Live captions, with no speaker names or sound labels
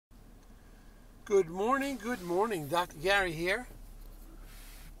Good morning, Dr. Gary here.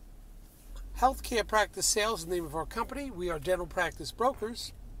 Healthcare Practice Sales is the name of our company. We are dental practice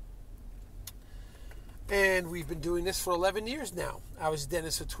brokers, and we've been doing this for 11 years now. I was a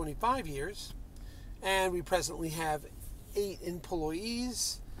dentist for 25 years, and we presently have 8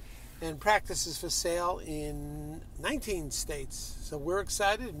 employees and practices for sale in 19 states. So we're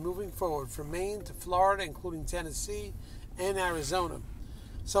excited and moving forward from Maine to Florida, including Tennessee and Arizona.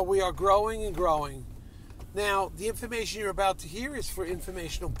 So we are growing and growing. Now, the information you're about to hear is for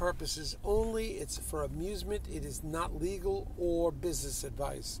informational purposes only. It's for amusement. It is not legal or business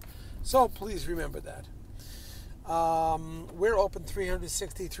advice. So please remember that. We're open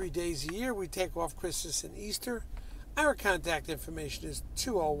 363 days a year. We take off Christmas and Easter. Our contact information is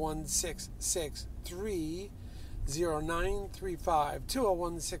 201-663-0935.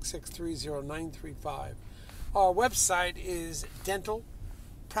 201-663-0935. Our website is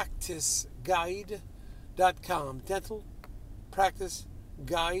dentalpracticeguide.com.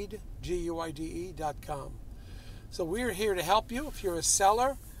 dentalpracticeguide.com. So we're here to help you. If you're a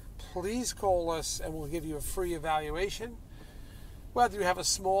seller, please call us and we'll give you a free evaluation. Whether you have a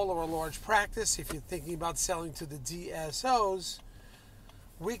small or a large practice, if you're thinking about selling to the DSOs,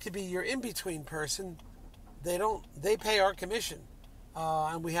 we could be your in-between person. They pay our commission,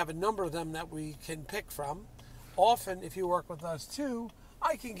 and we have a number of them that we can pick from. Often, if you work with us too,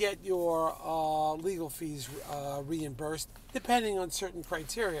 I can get your legal fees reimbursed, depending on certain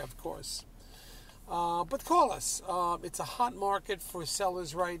criteria, of course. But call us. It's a hot market for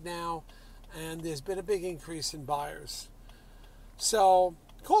sellers right now, and there's been a big increase in buyers. So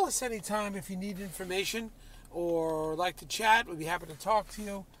call us anytime if you need information or like to chat. We'd be happy to talk to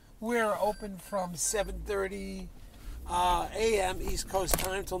you. We're open from 7:30 a.m. East Coast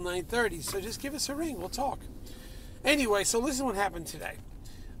time till 9:30. So just give us a ring. We'll talk. Anyway, so listen to what happened today.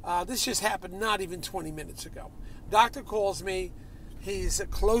 This just happened not even 20 minutes ago. Doctor calls me. He's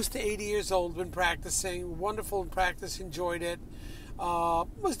close to 80 years old, been practicing, wonderful in practice, enjoyed it.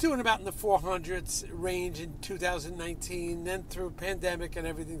 Was doing about in the 400s range in 2019, then through pandemic and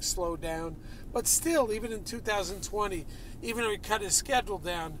everything slowed down. But still, even in 2020, even though he cut his schedule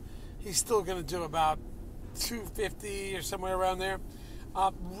down, he's still going to do about 250 or somewhere around there.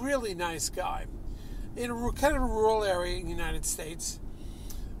 Really nice guy. In a kind of a rural area in the United States,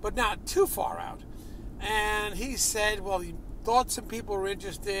 but not too far out. And he said, well, he thought some people were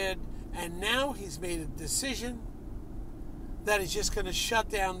interested, and now he's made a decision that he's just going to shut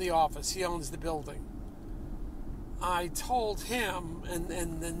down the office. He owns the building. I told him, and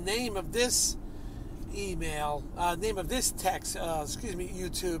the name of this text,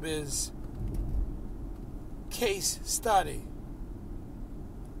 YouTube is Case Study.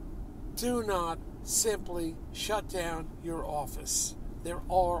 Do not simply shut down your office. There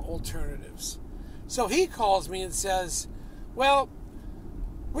are alternatives. So he calls me and says, well,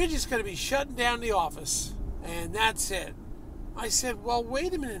 we're just going to be shutting down the office, and that's it. I said, well,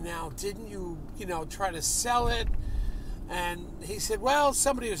 wait a minute now. Didn't you, try to sell it? And he said, well,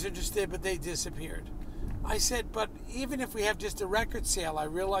 somebody was interested, but they disappeared. I said, but even if we have just a record sale, I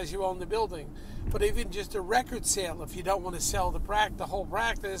realize you own the building, but even just a record sale, if you don't want to sell the whole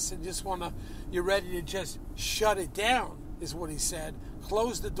practice and you're ready to just shut it down, is what he said.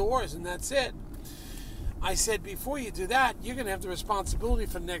 Close the doors and that's it. I said, before you do that, you're going to have the responsibility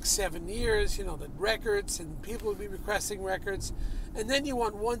for the next 7 years, the records, and people will be requesting records. And then you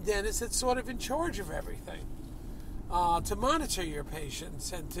want one dentist that's sort of in charge of everything, to monitor your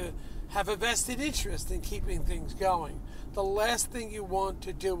patients and to have a vested interest in keeping things going. The last thing you want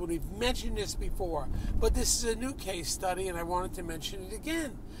to do, and we've mentioned this before, but this is a new case study, and I wanted to mention it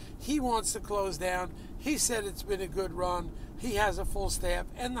again. He wants to close down. He said it's been a good run. He has a full staff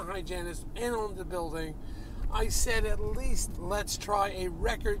and the hygienist and owns the building. I said, at least let's try a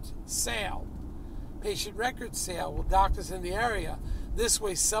record sale, patient record sale with doctors in the area. This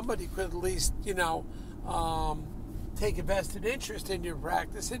way somebody could at least, take a vested interest in your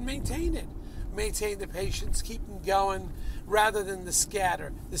practice and maintain it. Maintain the patients, keep them going, rather than the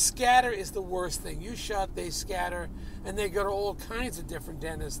scatter. The scatter is the worst thing. You shut, they scatter, and they go to all kinds of different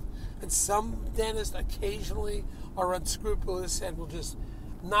dentists. And some dentists occasionally are unscrupulous and will just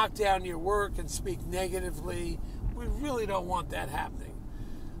knock down your work and speak negatively. We really don't want that happening.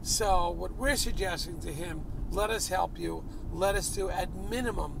 So what we're suggesting to him, let us help you. Let us do at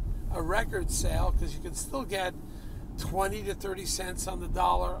minimum a record sale, because you can still get 20 to 30 cents on the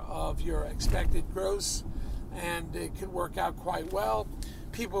dollar of your expected gross, and it could work out quite well.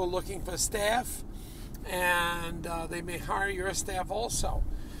 People are looking for staff, and they may hire your staff also.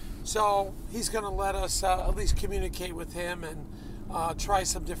 So he's going to let us at least communicate with him and try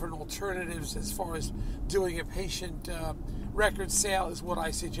some different alternatives as far as doing a patient record sale is what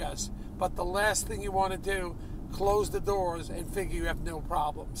I suggest. But the last thing you want to do, close the doors and figure you have no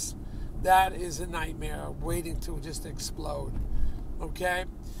problems. That is a nightmare waiting to just explode. Okay?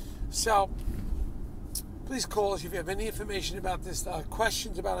 So, please call us if you have any information about this,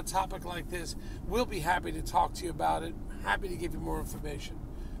 questions about a topic like this. We'll be happy to talk to you about it. Happy to give you more information.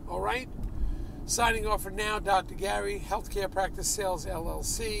 All right? Signing off for now, Dr. Gary, Healthcare Practice Sales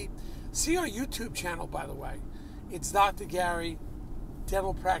LLC. See our YouTube channel, by the way. It's Dr. Gary,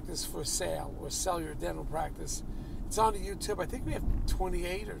 Dental Practice for Sale, or Sell Your Dental Practice. It's on the YouTube. I think we have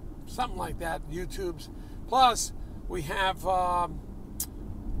 28 or something like that YouTubes. Plus, we have got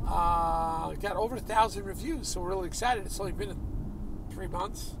over 1,000 reviews, so we're really excited. It's only been 3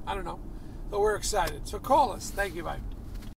 months. I don't know. But we're excited. So call us. Thank you. Bye.